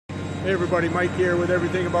Hey everybody, Mike here with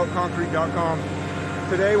everythingaboutconcrete.com.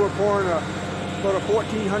 Today we're pouring about a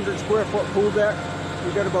 1,400 square foot pool deck.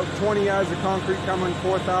 We've got about 20 yards of concrete coming,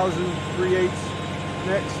 4,000 3/8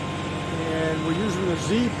 mix. And we're using the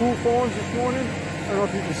Z pool forms this morning. I don't know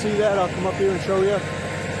if you can see that. I'll come up here and show you.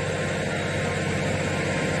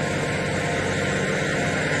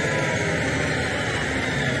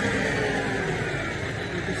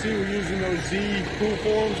 You can see we're using those Z pool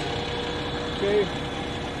forms. Okay.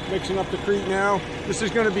 Mixing up the crete now. This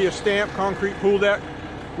is going to be a stamped concrete pool deck.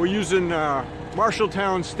 We're using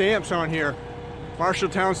Marshalltown stamps on here.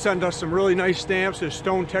 Marshalltown sent us some really nice stamps. They're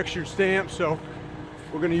stone textured stamps, so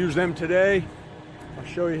we're going to use them today. I'll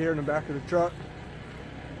show you here in the back of the truck.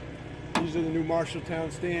 These are the new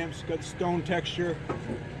Marshalltown stamps. Got stone texture.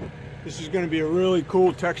 This is going to be a really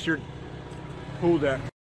cool textured pool deck.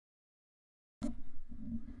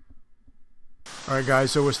 Alright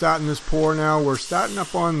guys, so we're starting this pour now. We're starting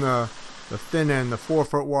up on the thin end, the 4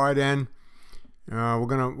 foot wide end. We're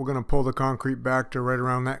gonna pull the concrete back to right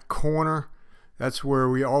around that corner. That's where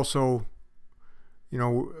we also,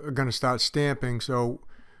 are gonna start stamping. So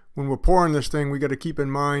when we're pouring this thing, we got to keep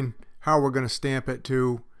in mind how we're gonna stamp it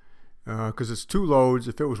too, because it's 2 loads.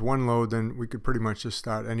 If it was 1 load, then we could pretty much just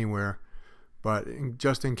start anywhere. But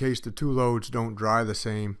just in case the 2 loads don't dry the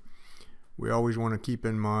same, we always want to keep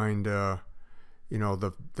in mind the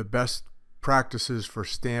best practices for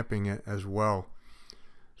stamping it as well.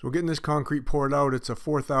 So we're getting this concrete poured out. It's a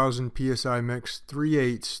 4,000 psi mix,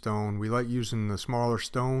 3/8 stone. We like using the smaller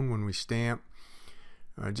stone when we stamp.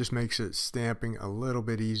 It just makes it stamping a little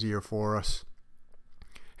bit easier for us.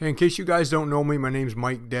 Hey, in case you guys don't know me, my name's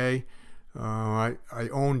Mike Day. I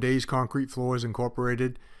own Day's Concrete Floors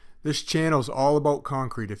Incorporated. This channel is all about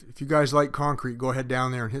concrete. If you guys like concrete, go ahead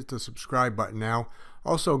down there and hit the subscribe button now.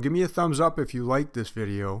 Also, give me a thumbs up if you like this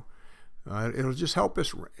video. It'll just help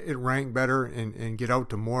us rank better and get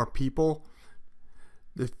out to more people.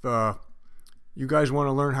 If you guys want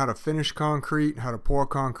to learn how to finish concrete, how to pour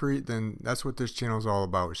concrete, then that's what this channel is all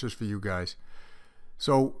about. It's just for you guys.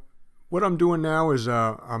 So what I'm doing now is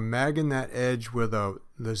I'm magging that edge where the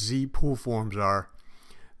Z pool forms are.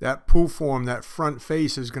 That pool form, that front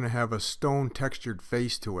face, is going to have a stone textured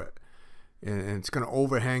face to it, and it's going to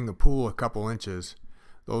overhang the pool a couple inches.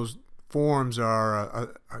 Those forms are a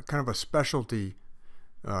kind of a specialty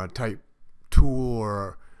type tool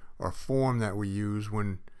or form that we use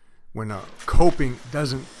when a coping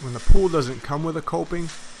doesn't, when the pool doesn't come with a coping,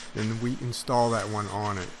 then we install that one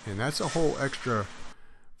on it, and that's a whole extra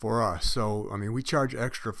for us. So I mean, we charge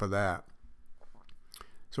extra for that.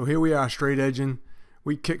 So here we are, straight edging.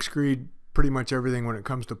 We kick screed pretty much everything when it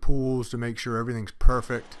comes to pools to make sure everything's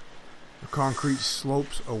perfect. The concrete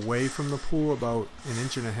slopes away from the pool about 1.5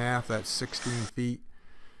 inches. That's 16 feet.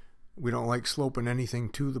 We don't like sloping anything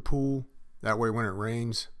to the pool. That way when it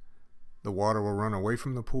rains, the water will run away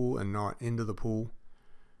from the pool and not into the pool.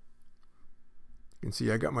 You can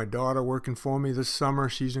see I got my daughter working for me this summer.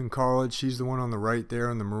 She's in college. She's the one on the right there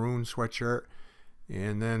in the maroon sweatshirt.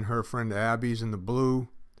 And then her friend Abby's in the blue.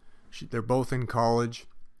 They're both in college.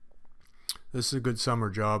 This is a good summer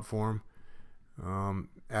job for them.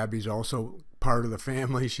 Abby's also part of the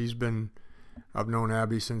family. I've known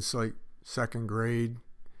Abby since like 2nd grade.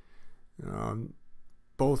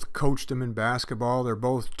 Both coached them in basketball. They're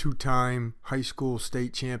both 2-time high school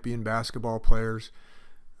state champion basketball players.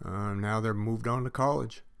 Now they're moved on to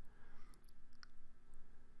college.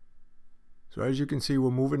 So as you can see,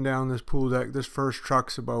 we're moving down this pool deck. This first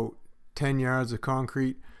truck's about 10 yards of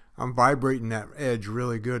concrete. I'm vibrating that edge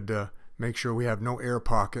really good to make sure we have no air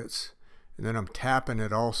pockets. And then I'm tapping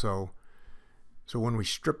it also, so when we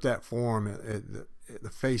strip that form, the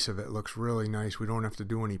face of it looks really nice. We don't have to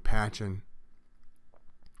do any patching.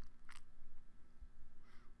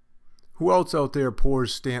 Who else out there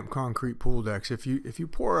pours stamped concrete pool decks? If you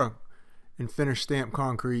pour and finish stamped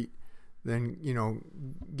concrete, then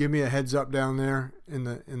give me a heads up down there in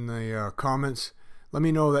the comments. Let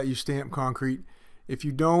me know that you stamp concrete. If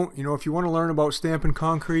you don't, if you want to learn about stamping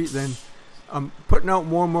concrete, then I'm putting out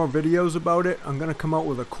more and more videos about it. I'm going to come out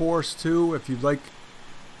with a course too. If you'd like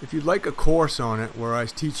a course on it where I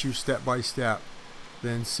teach you step by step,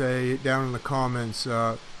 then say down in the comments,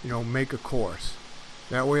 make a course.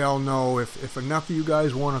 That way I'll know if enough of you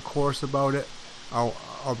guys want a course about it, I'll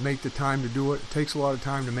make the time to do it. It takes a lot of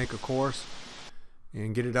time to make a course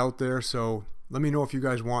and get it out there. So let me know if you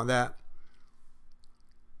guys want that.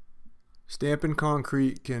 Stamping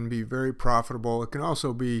concrete can be very profitable. It can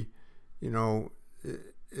also be,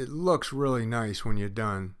 it looks really nice when you're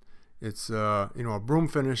done. It's a broom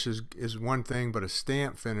finish is one thing, but a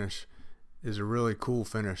stamp finish is a really cool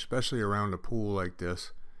finish, especially around a pool like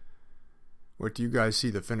this. wait till you guys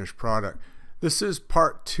see the finished product. This is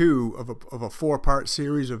part 2 of a 4-part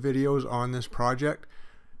series of videos on this project.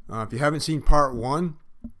 If you haven't seen part 1,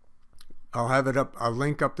 I'll have it up, I'll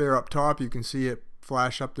link up there up top. You can see it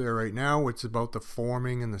flash up there right now. It's about the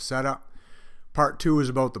forming and the setup. Part 2 is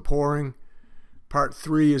about the pouring. Part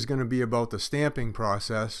 3 is going to be about the stamping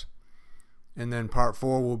process. And then part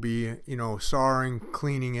 4 will be, you know, sawing,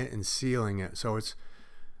 cleaning it, and sealing it. So it's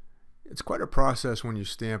quite a process when you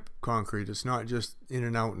stamp concrete. It's not just in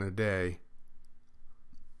and out in a day.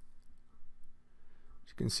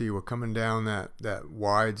 As you can see, we're coming down that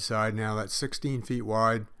wide side now. That's 16 feet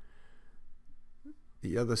wide.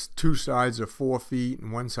 The other 2 sides are 4 feet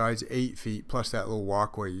and one side's 8 feet, plus that little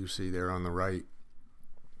walkway you see there on the right.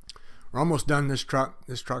 We're almost done this truck.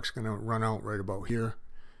 This truck's going to run out right about here,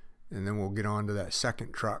 and then we'll get on to that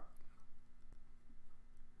second truck.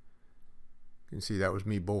 You can see that was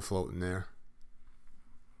me bull floating there.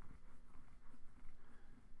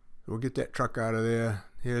 So we'll get that truck out of there.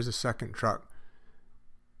 Here's the second truck.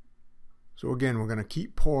 So again, we're going to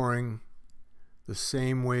keep pouring the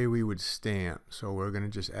same way we would stamp. So we're going to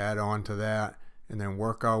just add on to that and then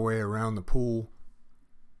work our way around the pool.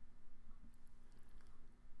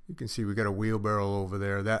 You can see we got a wheelbarrow over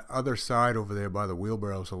there. That other side over there by the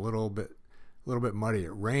wheelbarrow is a little bit muddy.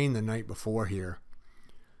 It rained the night before here,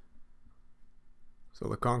 so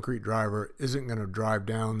the concrete driver isn't going to drive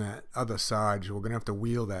down that other side. So we're going to have to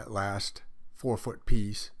wheel that last 4-foot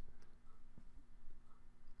piece.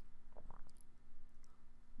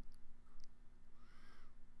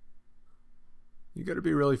 You got to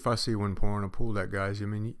be really fussy when pouring a pool deck, guys. I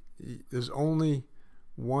mean, there's only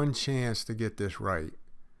one chance to get this right,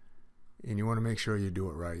 and you want to make sure you do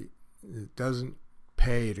it right. It doesn't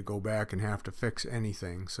pay to go back and have to fix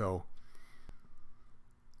anything. So,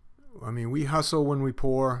 I mean, we hustle when we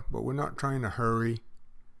pour, but we're not trying to hurry.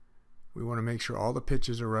 We want to make sure all the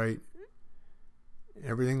pitches are right.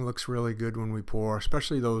 Everything looks really good when we pour,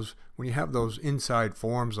 especially those, when you have those inside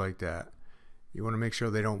forms like that. You want to make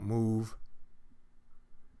sure they don't move.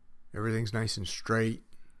 Everything's nice and straight.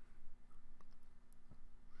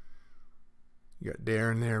 You got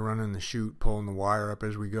Darren there running the chute, pulling the wire up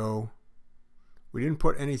as we go. We didn't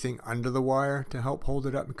put anything under the wire to help hold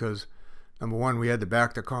it up because, number one, we had to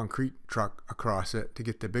back the concrete truck across it to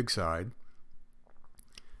get the big side.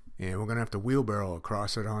 And we're going to have to wheelbarrow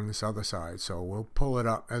across it on this other side. So we'll pull it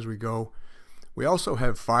up as we go. We also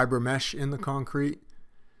have fiber mesh in the concrete.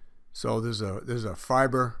 So there's a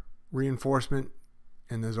fiber reinforcement,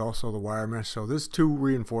 and there's also the wire mesh. So there's 2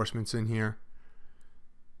 reinforcements in here.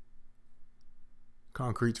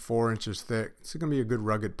 Concrete's 4 inches thick. It's going to be a good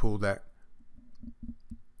rugged pool deck.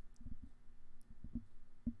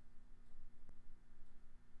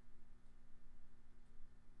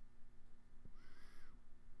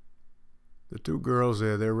 The 2 girls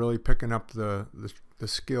there, they're really picking up the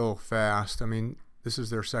skill fast. I mean, this is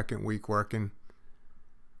their 2nd week working.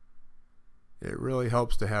 It really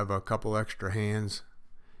helps to have a couple extra hands.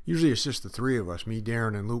 Usually it's just the 3 of us, me,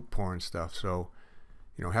 Darren, and Luke pouring stuff. So,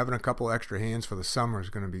 you know, having a couple extra hands for the summer is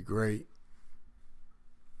going to be great.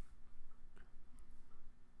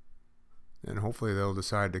 And hopefully they'll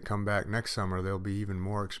decide to come back next summer. They'll be even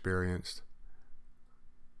more experienced.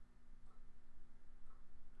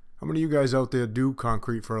 How many of you guys out there do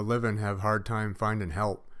concrete for a living, have a hard time finding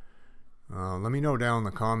help? Let me know down in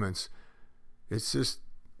the comments. It's just,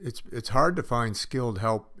 it's hard to find skilled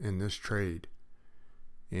help in this trade.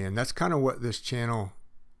 And that's kind of what this channel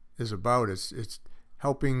is about. It's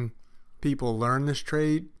helping people learn this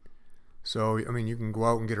trade. So, I mean, you can go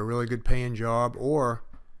out and get a really good paying job, or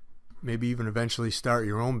maybe even eventually start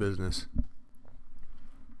your own business.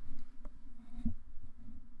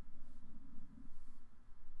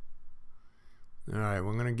 Alright,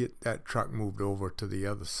 we're going to get that truck moved over to the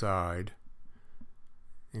other side.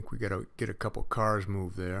 I think we got to get a couple cars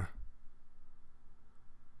moved there.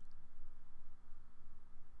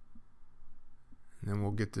 And then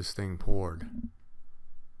we'll get this thing poured.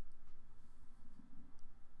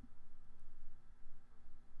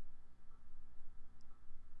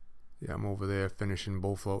 Yeah, I'm over there finishing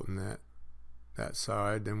bull floating that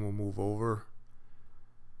side. Then we'll move over.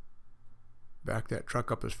 Back that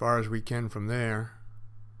truck up as far as we can from there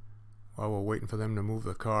while we're waiting for them to move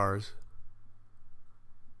the cars.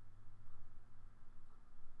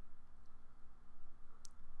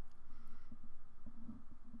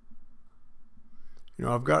 You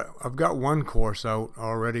know, I've got one course out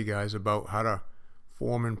already, guys, about how to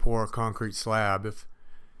form and pour a concrete slab.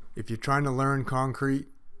 If you're trying to learn concrete,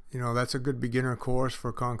 you know, that's a good beginner course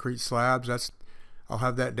for concrete slabs. I'll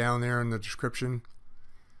have that down there in the description.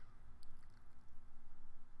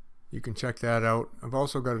 You can check that out. I've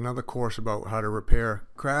also got another course about how to repair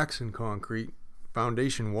cracks in concrete,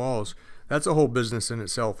 foundation walls. That's a whole business in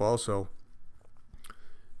itself also.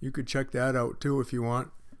 You could check that out too if you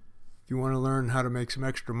want. If you want to learn how to make some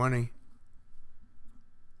extra money.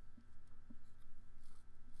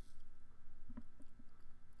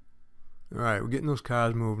 Alright, we're getting those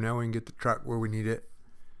cars moved. Now we can get the truck where we need it.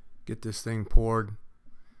 Get this thing poured.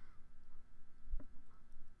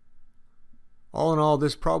 All in all,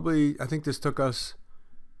 this probably, I think this took us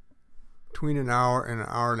between an hour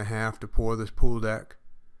and a half to pour this pool deck.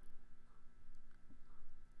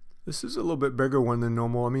 This is a little bit bigger one than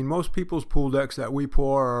normal. I mean, most people's pool decks that we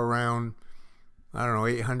pour are around, I don't know,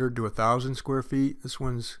 800 to 1,000 square feet. This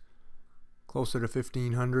one's closer to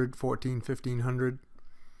 1,500, 1,500.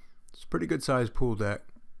 It's a pretty good sized pool deck.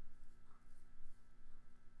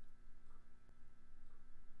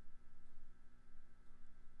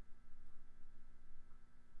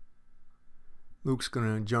 Luke's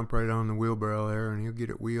gonna jump right on the wheelbarrow there and he'll get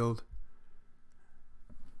it wheeled.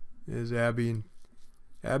 There's Abby, and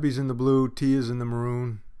Abby's in the blue, Tia's in the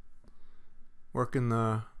maroon, working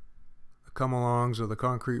the come-alongs or the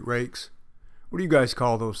concrete rakes. What do you guys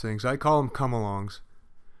call those things? I call them come-alongs.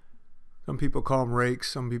 Some people call them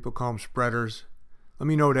rakes, some people call them spreaders. Let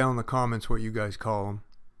me know down in the comments what you guys call them.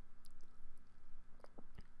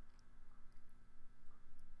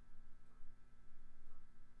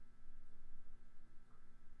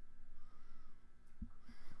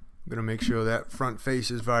 I'm gonna make sure that front face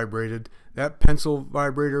is vibrated. That pencil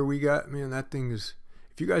vibrator we got, man, that thing is,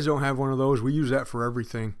 if you guys don't have one of those, we use that for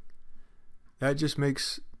everything. That just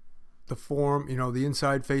makes the form, you know, the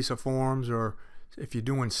inside face of forms, or if you're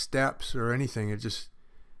doing steps or anything, it just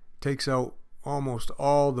takes out almost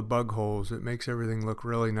all the bug holes. It makes everything look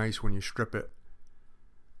really nice when you strip it.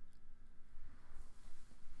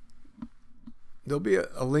 There'll be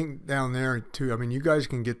a link down there too. I mean, you guys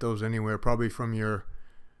can get those anywhere, probably from your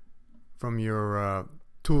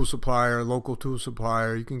tool supplier, local tool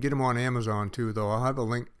supplier. You can get them on Amazon too, though. I'll have a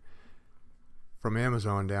link from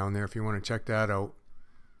Amazon down there if you want to check that out.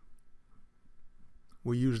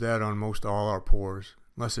 We use that on most all our pours,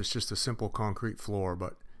 unless it's just a simple concrete floor,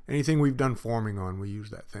 but anything we've done forming on, we use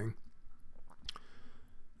that thing.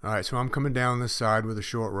 Alright, so I'm coming down this side with a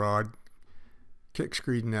short rod, kick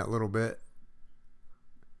screeding that little bit.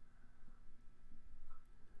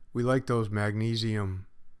 We like those magnesium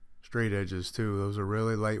straight edges too. Those are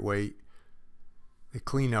really lightweight. They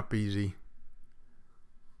clean up easy.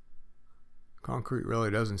 Concrete really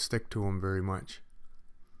doesn't stick to them very much.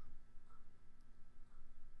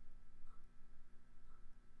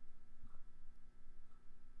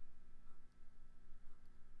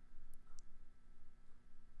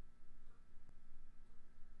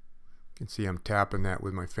 You can see I'm tapping that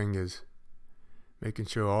with my fingers, making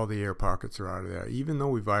sure all the air pockets are out of there. Even though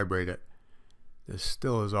we vibrate it, there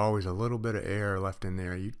still is always a little bit of air left in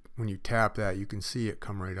there. When you tap that, you can see it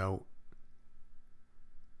come right out.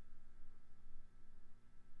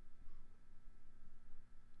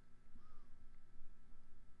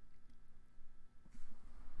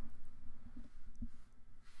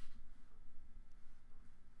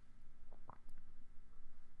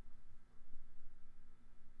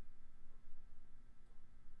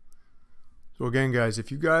 So again, guys,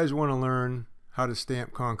 if you guys want to learn how to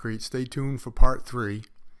stamp concrete, stay tuned for part 3.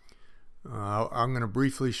 I'm going to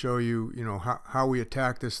briefly show you, how we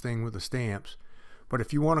attack this thing with the stamps. But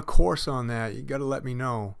if you want a course on that, you got to let me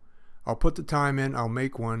know. I'll put the time in. I'll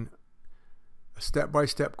make one, a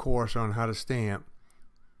step-by-step course on how to stamp.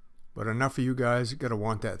 But enough of you guys got to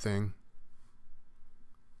want that thing.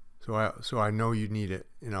 So I know you need it,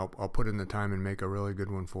 and I'll put in the time and make a really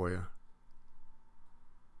good one for you.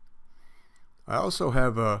 I also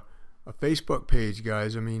have a Facebook page,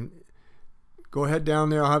 guys. I mean, go ahead down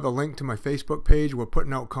there. I'll have a link to my Facebook page. We're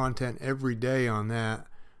putting out content every day on that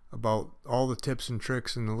about all the tips and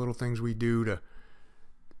tricks and the little things we do to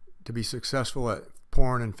be successful at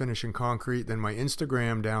pouring and finishing concrete. Then my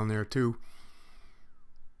Instagram down there too.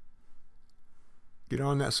 Get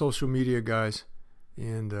on that social media, guys.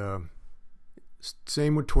 And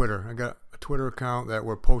same with Twitter. I got a Twitter account that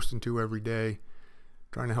we're posting to every day,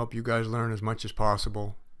 trying to help you guys learn as much as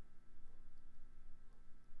possible.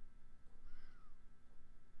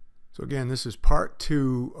 So again, this is part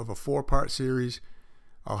 2 of a 4-part series.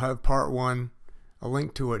 I'll have part 1, a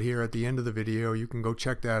link to it here at the end of the video. You can go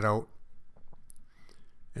check that out.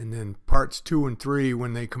 And then parts 2 and 3,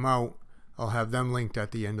 when they come out, I'll have them linked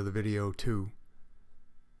at the end of the video too.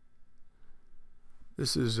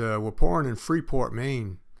 This is, we're pouring in Freeport,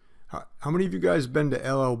 Maine. How many of you guys been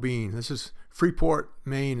to LL Bean? This is Freeport,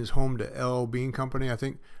 Maine is home to L.L. Bean Company. I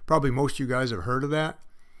think probably most of you guys have heard of that.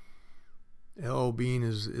 L.L. Bean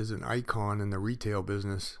is an icon in the retail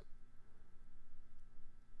business.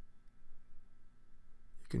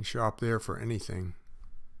 You can shop there for anything.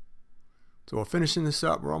 So we're finishing this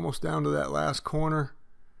up. We're almost down to that last corner.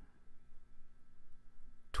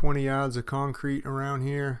 20 yards of concrete around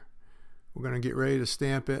here. We're going to get ready to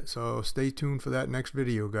stamp it, so stay tuned for that next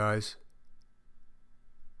video, guys.